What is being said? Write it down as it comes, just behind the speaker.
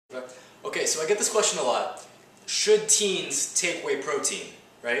Okay, so I get this question a lot. Should teens take whey protein,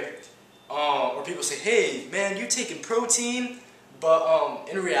 right? Or people say, hey, man, you taking protein? But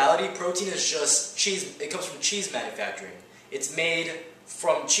in reality, protein is just cheese. It comes from cheese manufacturing. It's made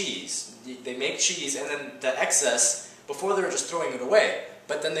from cheese. They make cheese, and then the excess, before they were just throwing it away.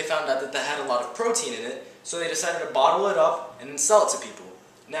 But then they found out that had a lot of protein in it, so they decided to bottle it up and then sell it to people.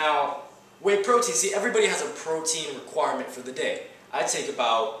 Now, whey protein, see, everybody has a protein requirement for the day. I take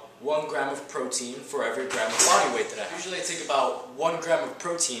about 1 gram of protein for every gram of body weight that I have. Usually I take about 1 gram of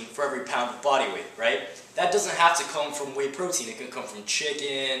protein for every pound of body weight, right? That doesn't have to come from whey protein. It can come from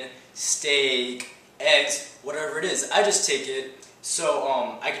chicken, steak, eggs, whatever it is. I just take it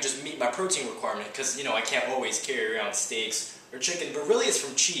so I can just meet my protein requirement because, you know, I can't always carry around steaks or chicken, but really it's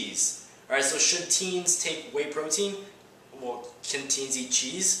from cheese. Alright, so should teens take whey protein? Well, can teens eat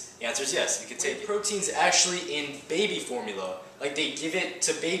cheese? The answer is yes, you can take it. Protein's actually in baby formula. Like they give it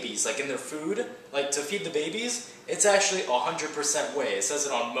to babies, like in their food, like to feed the babies. It's actually 100% whey. It says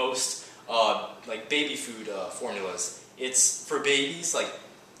it on most like baby food formulas. It's for babies, like,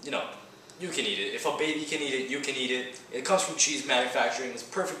 you know, you can eat it. If a baby can eat it, you can eat it. It comes from cheese manufacturing. It's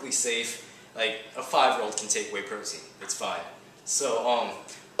perfectly safe. Like a 5-year-old can take whey protein. It's fine. So,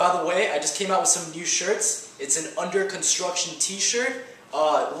 by the way, I just came out with some new shirts. It's an under construction t-shirt.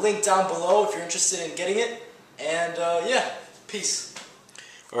 Link down below if you're interested in getting it. And yeah, peace.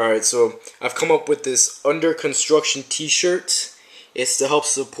 Alright, so I've come up with this under construction t-shirt. It's to help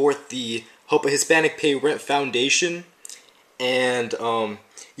support the Help a Hispanic Pay Rent Foundation. And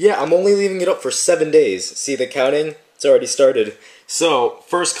yeah, I'm only leaving it up for 7 days. See the counting? It's already started. So,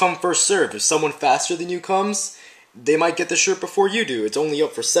 first come, first serve. If someone faster than you comes, they might get the shirt before you do. It's only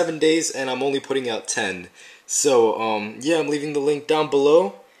up for 7 days, and I'm only putting out 10. So, yeah, I'm leaving the link down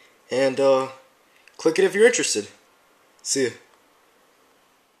below, and click it if you're interested. See ya.